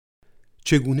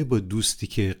چگونه با دوستی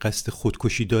که قصد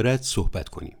خودکشی دارد صحبت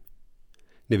کنیم.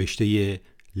 نوشته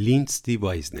لیندسی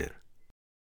وایزنر.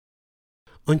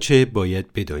 آنچه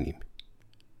باید بدانیم.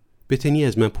 بتنی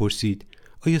از من پرسید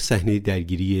آیا صحنه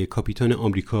درگیری کاپیتان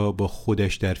آمریکا با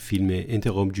خودش در فیلم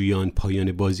انتقامجویان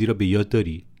پایان بازی را به یاد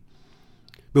داری؟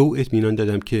 به او اطمینان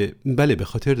دادم که بله، به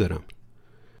خاطر دارم.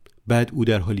 بعد او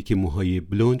در حالی که موهای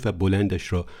بلوند و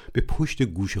بلندش را به پشت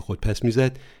گوش خود پس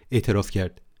می‌زد اعتراف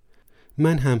کرد: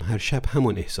 من هم هر شب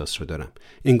همان احساس را دارم.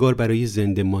 انگار برای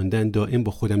زنده ماندن دائم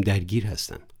با خودم درگیر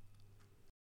هستم.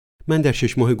 من در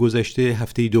 6 ماه گذشته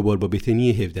هفته‌ای 2 بار با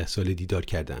بتنی 17 ساله دیدار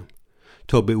کردم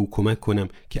تا به او کمک کنم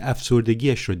که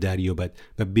افسردگیش را دریابد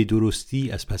و به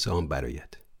درستی از پس آن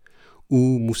برآید.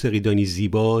 او موسیقیدانی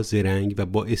زیبا، زرنگ و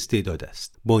با استعداد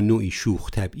است، با نوعی شوخ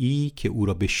طبعی که او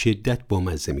را به شدت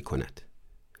بامزه می کند.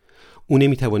 او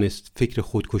نمی توانست فکر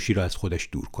خودکشی را از خودش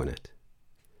دور کند.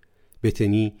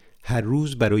 بتنی هر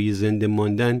روز برای زنده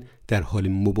ماندن در حال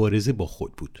مبارزه با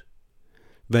خود بود.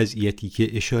 وضعیتی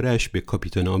که اشارهش به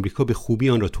کاپیتان آمریکا به خوبی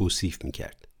آن را توصیف می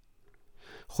کرد.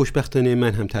 خوشبختانه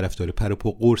من هم طرفدار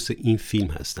پروپا قرص این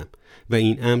فیلم هستم و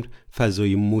این امر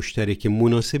فضای مشترک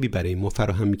مناسبی برای ما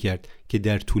فراهم می‌کرد که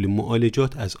در طول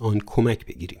معالجات از آن کمک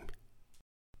بگیریم.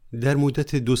 در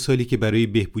مدت 2 سالی که برای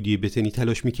بهبودی بتنی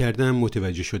تلاش می‌کردم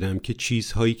متوجه شدم که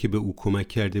چیزهایی که به او کمک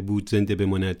کرده بود زنده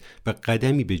بماند و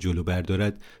قدمی به جلو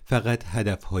بردارد فقط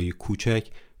هدف‌های کوچک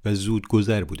و زود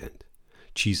گذر بودند.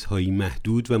 چیزهایی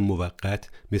محدود و موقت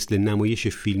مثل نمایش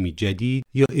فیلمی جدید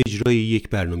یا اجرای یک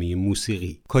برنامه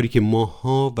موسیقی، کاری که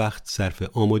ماه‌ها وقت صرف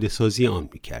آماده سازی آن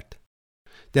می‌کرد.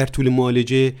 در طول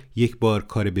معالجه یک بار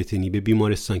کار بتنی به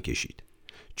بیمارستان کشید،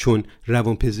 چون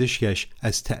روانپزشکش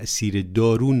از تأثیر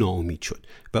دارو ناامید شد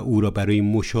و او را برای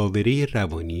مشاوره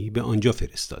روانی به آنجا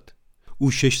فرستاد.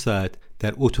 او 6 ساعت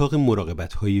در اتاق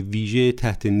مراقبت‌های ویژه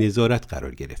تحت نظارت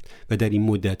قرار گرفت و در این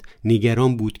مدت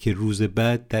نگران بود که روز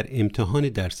بعد در امتحان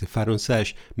درس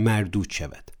فرانسه‌اش مردود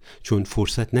شود، چون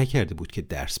فرصت نکرده بود که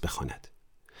درس بخواند.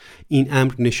 این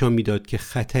امر نشان می‌داد که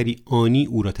خطری آنی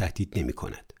او را تهدید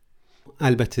نمی‌کند.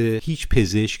 البته هیچ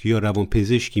پزشک یا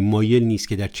روانپزشکی مایل نیست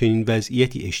که در چنین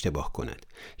وضعیتی اشتباه کند.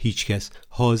 هیچ کس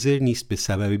حاضر نیست به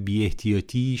سبب بی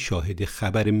احتیاطی شاهد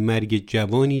خبر مرگ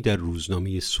جوانی در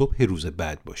روزنامه صبح روز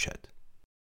بعد باشد.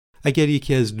 اگر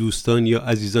یکی از دوستان یا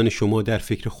عزیزان شما در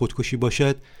فکر خودکشی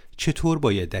باشد، چطور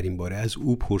باید در این باره از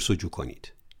او پرسجو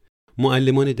کنید؟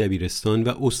 معلمان دبیرستان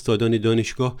و استادان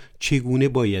دانشگاه چگونه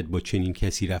باید با چنین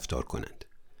کسی رفتار کنند؟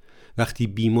 وقتی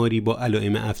بیماری با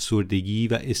علائم افسردگی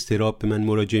و اضطراب به من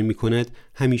مراجعه می کند،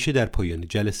 همیشه در پایان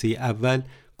جلسه اول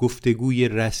گفتگوی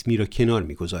رسمی را کنار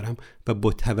می گذارم و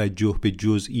با توجه به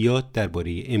جزئیات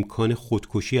درباره امکان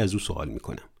خودکشی از او سوال می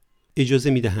کنم. اجازه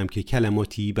می دهم که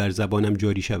کلماتی بر زبانم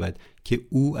جاری شود که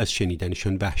او از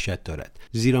شنیدنشان وحشت دارد،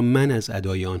 زیرا من از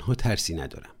ادای آنها ترسی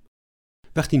ندارم.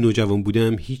 وقتی نوجوان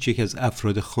بودم هیچ یک از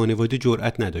افراد خانواده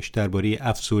جرأت نداشت درباره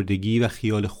افسردگی و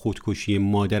خیال خودکشی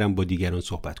مادرم با دیگران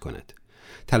صحبت کند.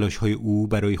 تلاش‌های او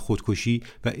برای خودکشی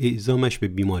و اعزامش به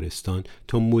بیمارستان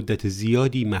تا مدت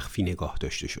زیادی مخفی نگاه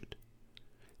داشته شد.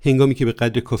 هنگامی که به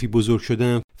قدر کافی بزرگ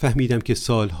شدم فهمیدم که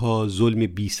سالها ظلم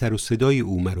بی سر و صدای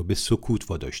او مرا به سکوت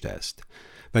واداشته است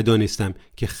و دانستم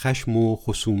که خشم و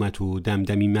خصومت و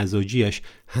دمدمی مزاجیش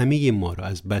همه ما را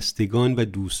از بستگان و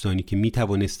دوستانی که می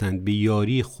توانستند به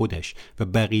یاری خودش و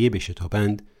بقیه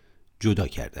بشتابند جدا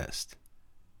کرده است.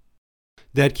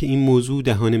 درک این موضوع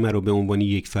دهان مرا به عنوان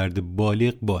یک فرد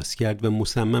بالغ باز کرد و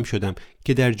مصمم شدم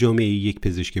که در جامعه یک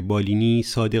پزشک بالینی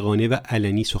صادقانه و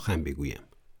علنی سخن بگویم.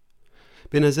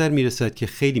 به نظر می رسد که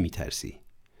خیلی می ترسی.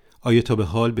 آیا تا به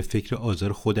حال به فکر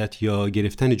آزار خودت یا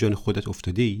گرفتن جان خودت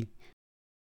افتاده ای؟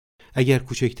 اگر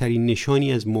کوچکترین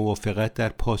نشانی از موافقت در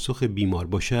پاسخ بیمار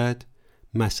باشد،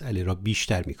 مسئله را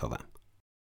بیشتر می‌کاوم.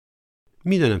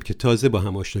 می‌دانم که تازه با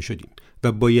هم آشنا شدیم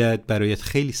و باید برایت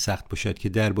خیلی سخت باشد که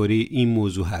درباره این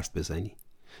موضوع حرف بزنی.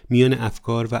 میان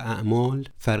افکار و اعمال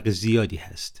فرق زیادی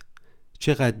هست.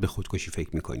 چقدر به خودکشی فکر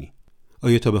می‌کنی؟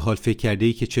 آیا تا به حال فکر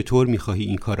کرده‌ای که چطور می‌خواهی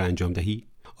این کار را انجام دهی؟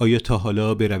 آیا تا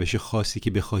حالا به روش خاصی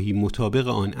که بخواهی مطابق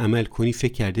آن عمل کنی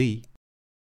فکر کرده‌ای؟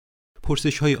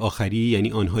 پرسش‌های آخری،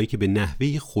 یعنی آنهایی که به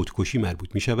نحوه خودکشی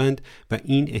مربوط می‌شوند و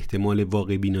این احتمال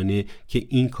واقع بینانه که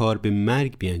این کار به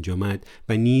مرگ بیانجامد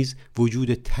و نیز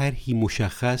وجود طرحی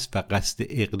مشخص و قصد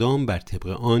اقدام بر طبق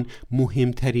آن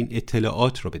مهمترین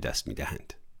اطلاعات را به دست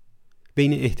می‌دهند.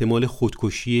 بین احتمال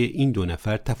خودکشی این 2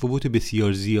 نفر تفاوت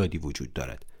بسیار زیادی وجود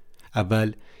دارد.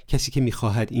 اول، کسی که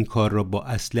می‌خواهد این کار را با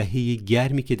اسلحه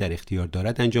گرمی که در اختیار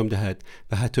دارد انجام دهد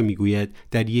و حتی می‌گوید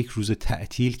در یک روز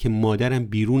تعطیل که مادرم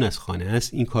بیرون از خانه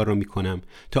است این کار را می‌کنم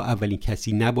تا اولین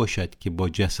کسی نباشد که با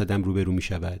جسدم روبرو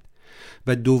می‌شود.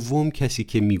 و دوم، کسی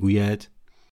که می‌گوید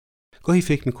گاهی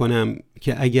فکر میکنم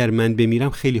که اگر من بمیرم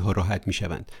خیلی ها راحت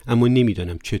میشوند، اما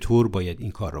نمیدانم چطور باید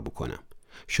این کار را بکنم.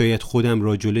 شاید خودم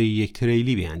را جلوی یک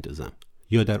تریلی بیاندازم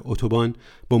یا در اتوبان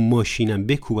با ماشینم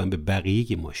بکوبم به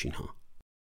بقیه ماشین ها.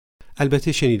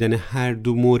 البته شنیدن هر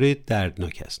دو مورد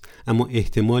دردناک است، اما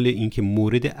احتمال اینکه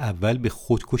مورد اول به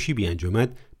خودکشی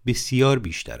بیانجامد بسیار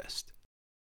بیشتر است.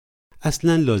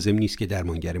 اصلاً لازم نیست که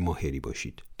درمانگر ماهری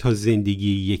باشید تا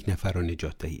زندگی یک نفر را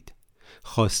نجات دهید.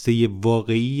 خواسته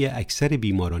واقعی اکثر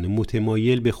بیماران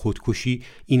متمایل به خودکشی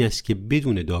این است که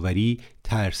بدون داوری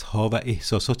ترس‌ها و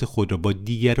احساسات خود را با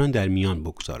دیگران در میان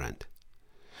بگذارند.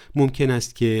 ممکن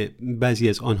است که بعضی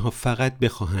از آنها فقط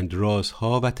بخواهند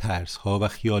رازها و ترسها و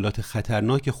خیالات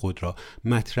خطرناک خود را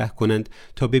مطرح کنند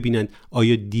تا ببینند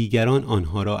آیا دیگران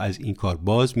آنها را از این کار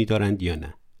باز می‌دارند یا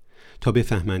نه، تا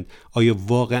بفهمند آیا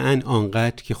واقعاً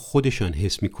آنقدر که خودشان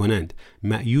حس می‌کنند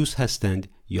مأیوس هستند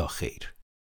یا خیر.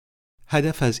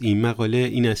 هدف از این مقاله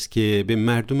این است که به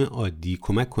مردم عادی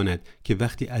کمک کند که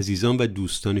وقتی عزیزان و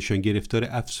دوستانشان گرفتار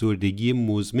افسردگی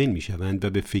مزمن میشوند و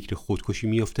به فکر خودکشی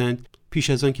میافتند، پیش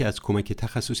از آن که از کمک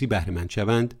تخصصی بهره مند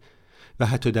شوند و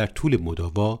حتی در طول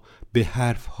مداوا به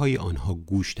حرفهای آنها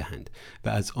گوش دهند و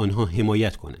از آنها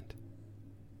حمایت کنند.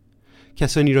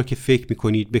 کسانی را که فکر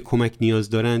میکنید به کمک نیاز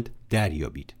دارند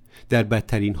دریابید. در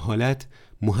بدترین حالت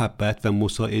محبت و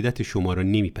مساعدت شما را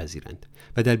نمیپذیرند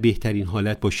و در بهترین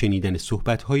حالت با شنیدن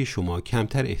صحبت‌های شما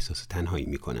کمتر احساس تنهایی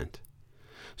می‌کنند.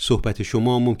 صحبت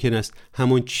شما ممکن است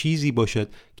همان چیزی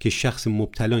باشد که شخص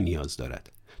مبتلا نیاز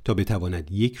دارد تا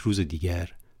بتواند یک روز دیگر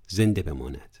زنده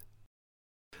بماند.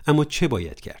 اما چه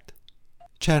باید کرد؟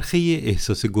 چرخه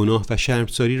احساس گناه و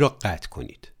شرمساری را قطع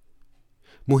کنید.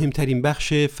 مهمترین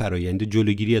بخش فرایند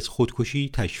جلوگیری از خودکشی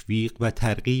تشویق و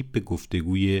ترغیب به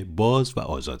گفتگوی باز و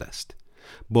آزاد است.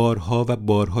 بارها و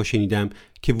بارها شنیدم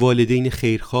که والدین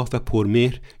خیرخواه و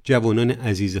پرمهر جوانان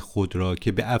عزیز خود را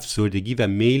که به افسردگی و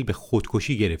میل به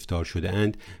خودکشی گرفتار شده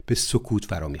اند به سکوت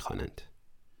فرا می‌خوانند.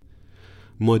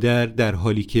 مادر در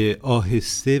حالی که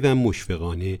آهسته و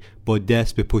مشفقانه با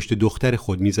دست به پشت دختر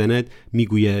خود می‌زند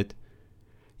می‌گوید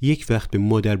یک وقت به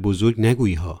مادر بزرگ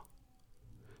نگویی ها.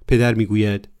 پدر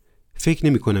می‌گوید فکر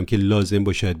نمی‌کنم که لازم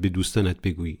باشد به دوستانت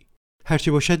بگویی.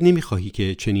 هرچه باشد نمیخواهی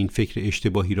که چنین فکر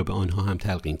اشتباهی را به آنها هم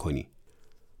تلقین کنی.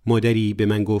 مادری به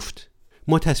من گفت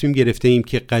ما تصمیم گرفته ایم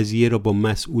که قضیه را با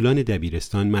مسئولان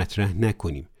دبیرستان مطرح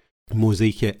نکنیم،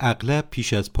 موضعی که اغلب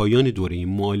پیش از پایان دوره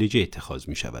معالجه اتخاذ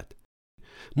می شود.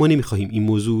 ما نمیخواهیم این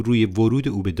موضوع روی ورود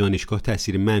او به دانشگاه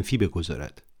تأثیر منفی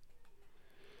بگذارد.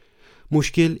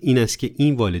 مشکل این است که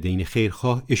این والدین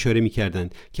خیرخواه اشاره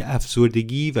می‌کردند که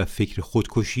افسردگی و فکر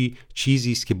خودکشی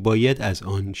چیزی است که باید از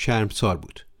آن شرمسار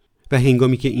بود. و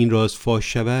هنگامی که این راز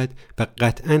فاش شود و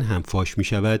قطعاً هم فاش می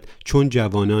شود، چون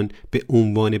جوانان به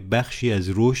عنوان بخشی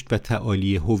از رشد و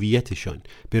تعالی هویتشان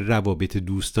به روابط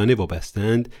دوستانه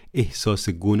وابستند، احساس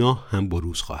گناه هم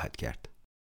بروز خواهد کرد.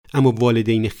 اما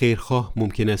والدین خیرخواه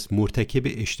ممکن است مرتکب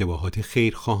اشتباهات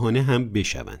خیرخواهانه هم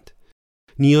بشوند.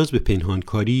 نیاز به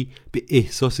پنهانکاری به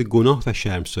احساس گناه و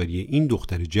شرمساری این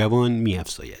دختر جوان می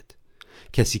افزاید.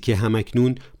 کسی که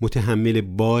همکنون متحمل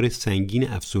بار سنگین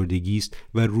افسردگی است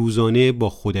و روزانه با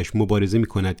خودش مبارزه می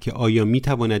کند که آیا می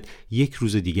تواند یک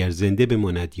روز دیگر زنده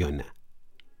بماند یا نه.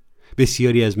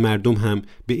 بسیاری از مردم هم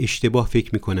به اشتباه فکر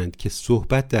می کنند که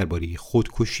صحبت درباره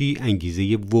خودکشی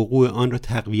انگیزه وقوع آن را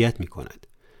تقویت می کند.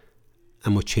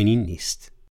 اما چنین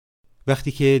نیست.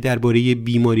 وقتی که درباره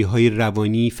بیماری‌های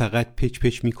روانی فقط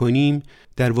پچ می‌کنیم،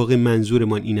 در واقع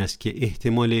منظورمان این است که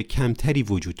احتمال کمتری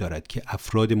وجود دارد که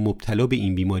افراد مبتلا به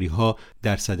این بیماری‌ها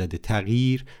در صدد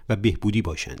تغییر و بهبودی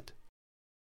باشند.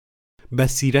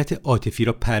 بصیرت عاطفی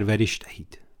را پرورش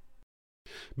دهید.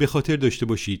 به خاطر داشته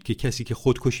باشید که کسی که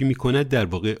خودکشی می‌کند در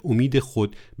واقع امید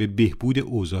خود به بهبود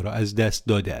اوضاع را از دست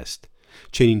داده است.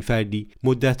 چنین فردی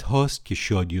مدت هاست که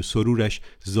شادی و سرورش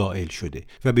زائل شده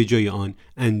و به جای آن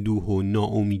اندوه و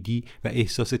ناامیدی و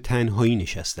احساس تنهایی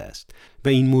نشسته است و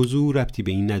این موضوع ربطی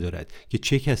به این ندارد که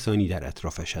چه کسانی در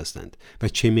اطرافش هستند و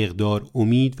چه مقدار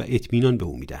امید و اطمینان به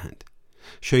او می‌دهند.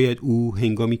 شاید او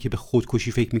هنگامی که به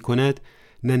خودکشی فکر می‌کند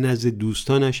نه نزد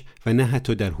دوستانش و نه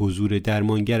حتی در حضور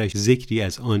درمانگرش ذکری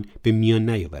از آن به میان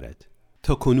نیاورد.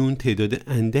 تا کنون تعداد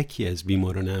اندکی از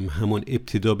بیمارانم همان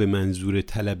ابتدا به منظور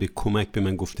طلب کمک به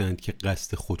من گفتند که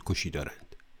قصد خودکشی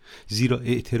دارند. زیرا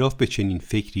اعتراف به چنین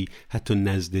فکری حتی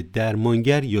نزد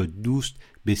درمانگر یا دوست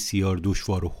بسیار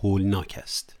دشوار و هولناک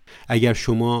است. اگر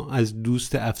شما از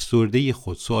دوست افسرده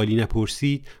خود سوالی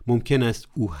نپرسید، ممکن است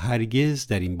او هرگز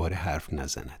در این باره حرف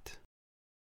نزند.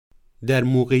 در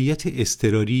موقعیت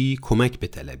اضطراری کمک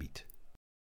بطلبید.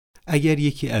 اگر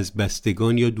یکی از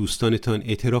بستگان یا دوستانتان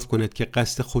اعتراف کند که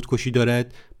قصد خودکشی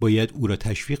دارد، باید او را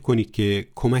تشویق کنید که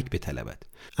کمک بطلبد.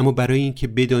 اما برای اینکه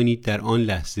بدانید در آن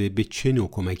لحظه به چه نوع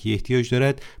کمکی احتیاج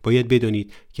دارد، باید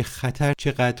بدانید که خطر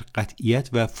چقدر قطعیت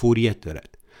و فوریت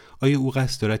دارد. آیا او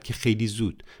قصد دارد که خیلی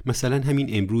زود، مثلا همین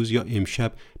امروز یا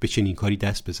امشب، به چنین کاری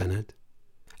دست بزند؟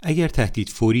 اگر تهدید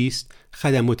فوری است،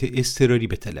 خدمات اضطراری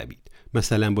بطلبید.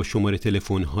 مثلا با شماره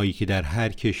تلفن هایی که در هر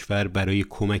کشور برای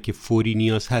کمک فوری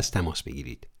نیاز هست تماس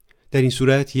بگیرید. در این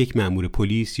صورت یک مأمور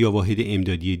پلیس یا واحد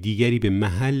امدادی دیگری به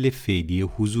محل فعلی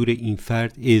حضور این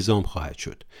فرد اعزام خواهد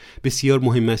شد. بسیار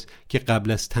مهم است که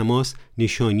قبل از تماس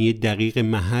نشانی دقیق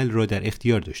محل را در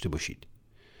اختیار داشته باشید.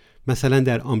 مثلا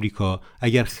در آمریکا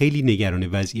اگر خیلی نگران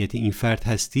وضعیت این فرد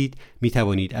هستید، می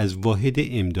توانید از واحد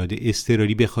امداد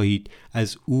اضطراری بخواهید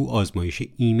از او آزمایش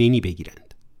ایمنی بگیرند.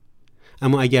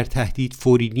 اما اگر تهدید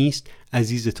فوری نیست،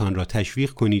 عزیزتان را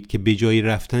تشویق کنید که به جای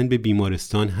رفتن به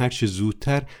بیمارستان هر چه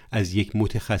زودتر از یک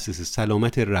متخصص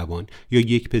سلامت روان یا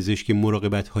یک پزشک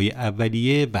مراقبت‌های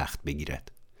اولیه وقت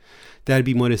بگیرد. در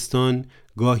بیمارستان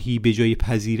گاهی به جای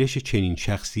پذیرش چنین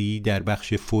شخصی در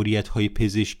بخش فوریت‌های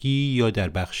پزشکی یا در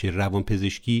بخش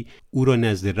روانپزشکی او را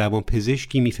نزد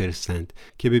روانپزشکی می‌فرستند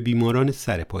که به بیماران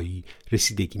سرپایی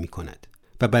رسیدگی می‌کند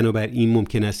و بنابراین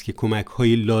ممکن است که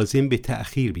کمک‌های لازم به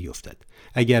تأخیر بیفتد.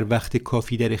 اگر وقت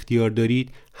کافی در اختیار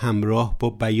دارید، همراه با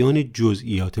بیان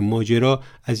جزئیات ماجرا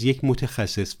از یک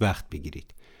متخصص وقت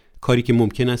بگیرید، کاری که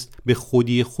ممکن است به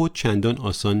خودی خود چندان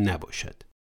آسان نباشد.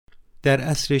 در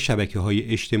عصر شبکه‌های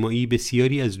اجتماعی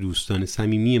بسیاری از دوستان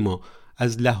صمیمی ما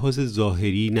از لحاظ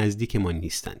ظاهری نزدیکمان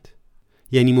نیستند.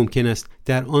 یعنی ممکن است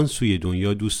در آن سوی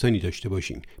دنیا دوستانی داشته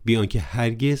باشیم بی آنکه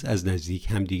هرگز از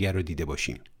نزدیک همدیگر را دیده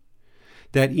باشیم.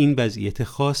 در این وضعیت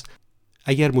خاص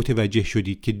اگر متوجه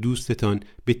شدید که دوستتان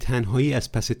به تنهایی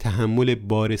از پس تحمل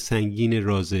بار سنگین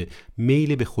راز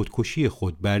میل به خودکشی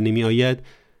خود بر نمی آید،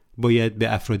 باید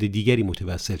به افراد دیگری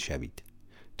متوسل شوید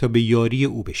تا به یاری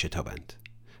او بشتابند.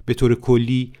 به طور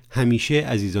کلی همیشه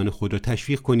عزیزان خود را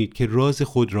تشویق کنید که راز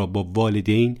خود را با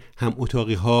والدین، هم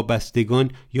اتاقی ها،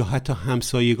 بستگان یا حتی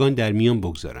همسایگان در میان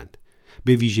بگذارند،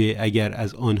 به ویژه اگر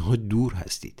از آنها دور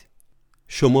هستید.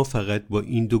 شما فقط با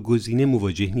این دو گزینه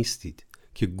مواجه نیستید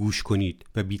که گوش کنید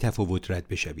و بی تفاوت رد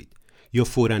بشوید یا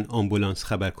فوراً آمبولانس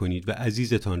خبر کنید و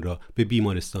عزیزتان را به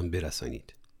بیمارستان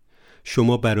برسانید.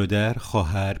 شما برادر،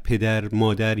 خواهر، پدر،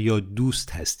 مادر یا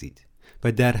دوست هستید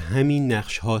و در همین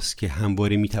نقش هاست که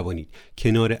همواره می توانید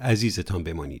کنار عزیزتان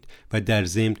بمانید و در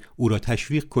ضمن او را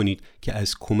تشویق کنید که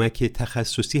از کمک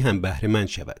تخصصی هم بهره مند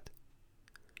شود.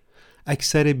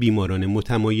 اکثر بیماران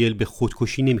متمایل به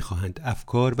خودکشی نمی‌خواهند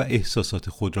افکار و احساسات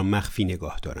خود را مخفی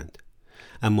نگاه دارند،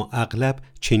 اما اغلب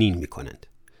چنین می‌کنند.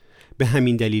 به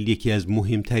همین دلیل یکی از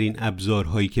مهمترین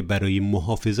ابزارهایی که برای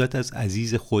محافظت از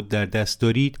عزیز خود در دست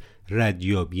دارید،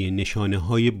 ردیابی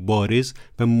نشانه‌های بارز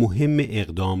و مهم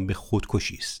اقدام به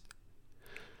خودکشی است.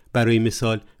 برای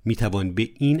مثال می‌توان به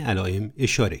این علائم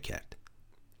اشاره کرد.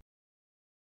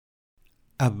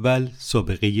 اول،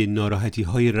 سابقه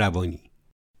ناراحتی‌های روانی.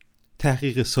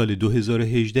 تحقیق سال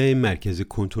 2018 مرکز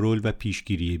کنترل و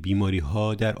پیشگیری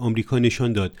بیماری‌ها در آمریکا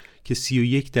نشان داد که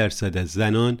 31% از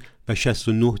زنان و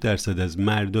 69% از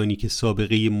مردانی که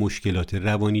سابقه مشکلات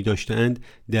روانی داشتند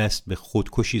دست به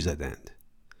خودکشی زدند.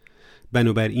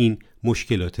 بنابراین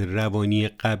مشکلات روانی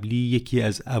قبلی یکی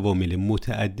از عوامل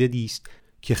متعددی است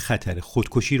که خطر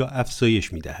خودکشی را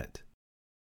افزایش می‌دهد.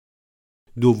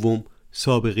 دوم،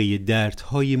 سابقه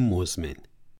دردهای مزمن.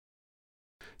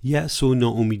 یأس و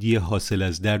ناامیدی حاصل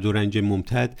از درد و رنج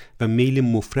ممتد و میل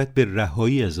مفرط به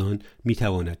رهایی از آن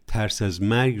میتواند ترس از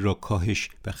مرگ را کاهش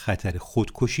و خطر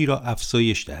خودکشی را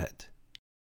افزایش دهد.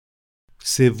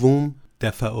 سوم،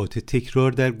 دفعات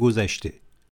تکرار در گذشته.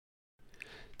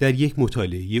 در یک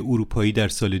مطالعه اروپایی در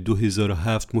سال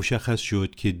 2007 مشخص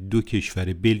شد که 2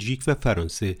 کشور بلژیک و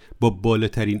فرانسه با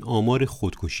بالاترین آمار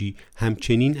خودکشی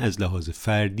همچنین از لحاظ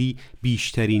فردی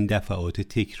بیشترین دفعات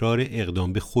تکرار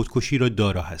اقدام به خودکشی را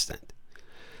دارا هستند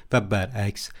و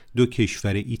برعکس 2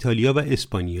 کشور ایتالیا و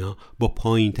اسپانیا با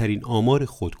پایینترین آمار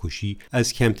خودکشی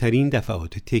از کمترین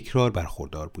دفعات تکرار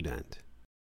برخوردار بودند.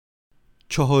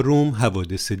 چهارم،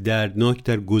 حوادث دردناک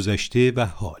در گذشته و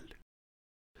حال.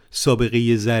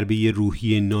 سابقه ضربه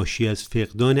روحی ناشی از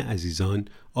فقدان عزیزان،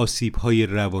 آسیب‌های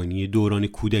روانی دوران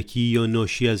کودکی یا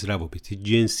ناشی از روابط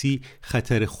جنسی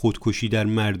خطر خودکشی در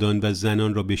مردان و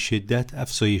زنان را به شدت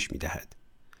افزایش می‌دهد.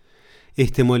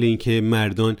 احتمال اینکه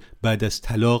مردان بعد از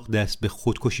طلاق دست به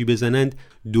خودکشی بزنند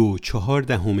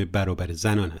 2.4 برابر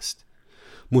زنان است.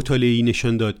 مطالعه‌ای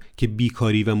نشان داد که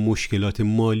بیکاری و مشکلات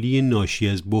مالی ناشی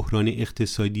از بحران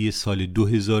اقتصادی سال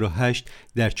 2008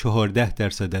 در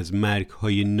 14% از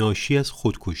مرگ‌های ناشی از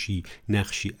خودکشی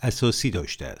نقشی اساسی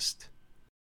داشته است.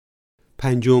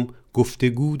 پنجم،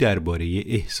 گفتگو درباره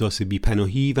احساس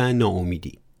بیپناهی و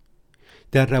ناامیدی.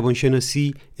 در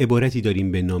روانشناسی عبارتی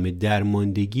داریم به نام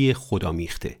درماندگی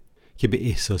خودآمیخته که به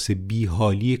احساس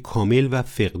بیحالی کامل و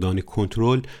فقدان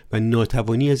کنترل و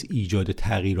ناتوانی از ایجاد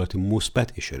تغییرات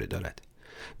مثبت اشاره دارد.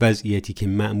 وضعیتی که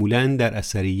معمولاً در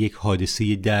اثر یک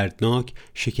حادثه دردناک،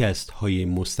 شکست‌های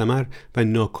مستمر و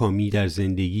ناکامی در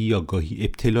زندگی یا گاهی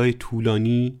ابتلای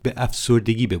طولانی به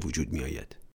افسردگی به وجود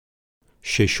می‌آید.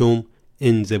 ششم،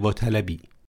 انزواطلبی.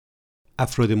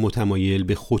 افراد متمایل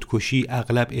به خودکشی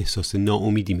اغلب احساس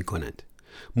ناامیدی می‌کنند.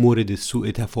 مورد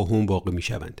سوء تفاهم واقع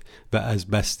می‌شوند و از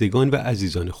بستگان و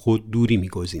عزیزان خود دوری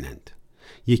می‌گزینند.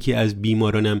 یکی از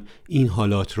بیمارانم این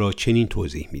حالات را چنین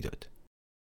توضیح می‌داد: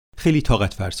 خیلی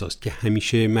طاقت فرساست که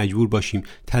همیشه مجبور باشیم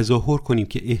تظاهر کنیم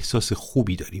که احساس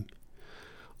خوبی داریم.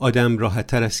 آدم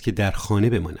راحت‌تر است که در خانه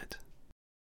بماند.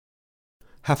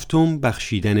 هفتم،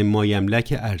 بخشیدن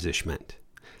مایملک ارزشمند.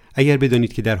 اگر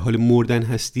بدانید که در حال مردن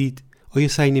هستید، آیا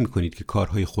سعی نمی‌کنید که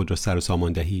کارهای خود را سر و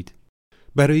سامان دهید؟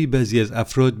 برای بعضی از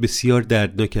افراد بسیار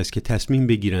دردناک است که تصمیم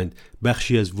بگیرند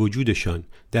بخشی از وجودشان،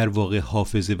 در واقع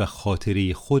حافظه و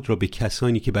خاطره خود را به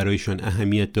کسانی که برایشان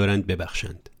اهمیت دارند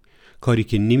ببخشند. کاری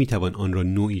که نمیتوان آن را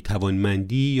نوعی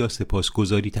توانمندی یا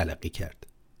سپاسگزاری تلقی کرد.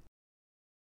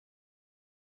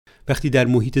 وقتی در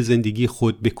محیط زندگی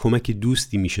خود به کمک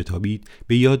دوستی میشتابید،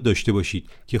 به یاد داشته باشید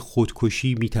که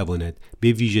خودکشی میتواند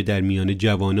به ویژه در میان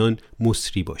جوانان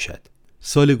مصری باشد.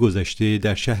 سال گذشته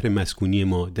در شهر مسکونی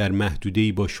ما در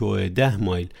محدوده‌ای با شعاع 10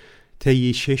 مایل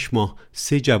طی 6 ماه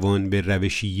 3 جوان به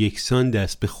روشی یکسان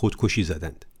دست به خودکشی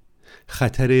زدند.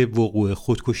 خطر وقوع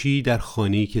خودکشی در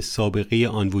خانه‌ای که سابقه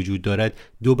آن وجود دارد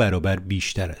 2 برابر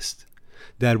بیشتر است.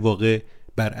 در واقع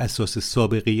بر اساس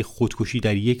سابقه خودکشی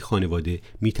در یک خانواده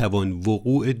میتوان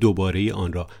وقوع دوباره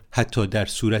آن را حتی در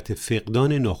صورت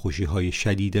فقدان ناخوشی‌های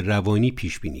شدید روانی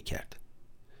پیش بینی کرد.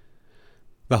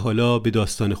 و حالا به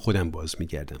داستان خودم باز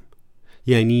میگردم،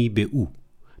 یعنی به او،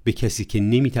 به کسی که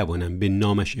نمیتوانم به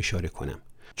نامش اشاره کنم،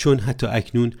 چون حتی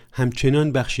اکنون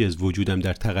همچنان بخشی از وجودم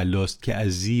در تقلاست که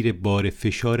از زیر بار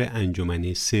فشار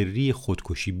انجمن سری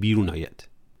خودکشی بیرون آید.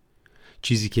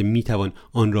 چیزی که میتوان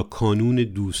آن را کانون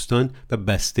دوستان و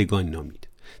بستگان نامید.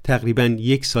 تقریباً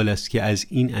 1 سال است که از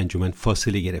این انجمن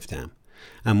فاصله گرفتم،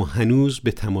 اما هنوز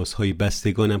به تماس‌های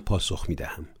بستگانم پاسخ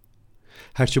میدهم.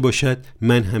 هرچه باشد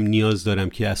من هم نیاز دارم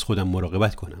که از خودم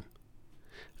مراقبت کنم.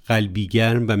 قلبی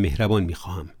گرم و مهربان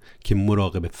میخواهم که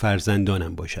مراقب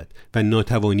فرزندانم باشد و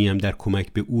ناتوانیم در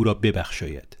کمک به او را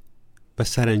ببخشاید. و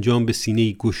سرانجام به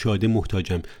سینه‌ای گشاده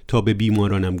محتاجم تا به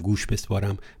بیمارانم گوش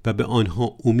بسپارم و به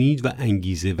آنها امید و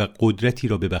انگیزه و قدرتی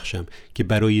را ببخشم که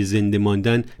برای زنده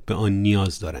ماندن به آن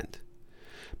نیاز دارند.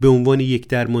 به عنوان یک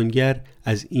درمانگر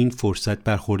از این فرصت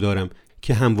برخوردارم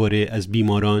که همواره از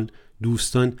بیماران،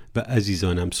 دوستان و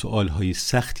عزیزانم سؤالهای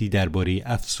سختی درباره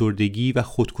افسردگی و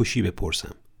خودکشی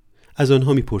بپرسم. از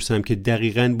آنها میپرسم که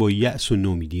دقیقاً با یأس و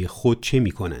نومیدی خود چه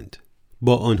میکنند.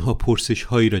 با آنها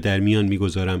پرسش‌هایی را در میان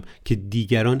میگذارم که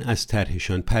دیگران از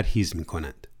طرحشان پرهیز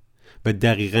میکنند و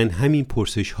دقیقاً همین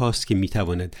پرسش هاست که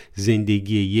میتواند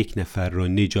زندگی یک نفر را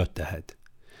نجات دهد.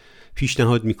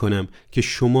 پیشنهاد میکنم که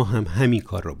شما هم همین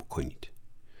کار را بکنید.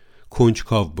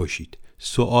 کنجکاو باشید،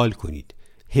 سوال کنید،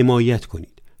 حمایت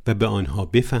کنید و به آنها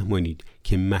بفهمانید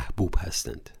که محبوب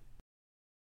هستند.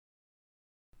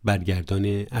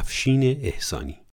 برگردان افشین احسانی.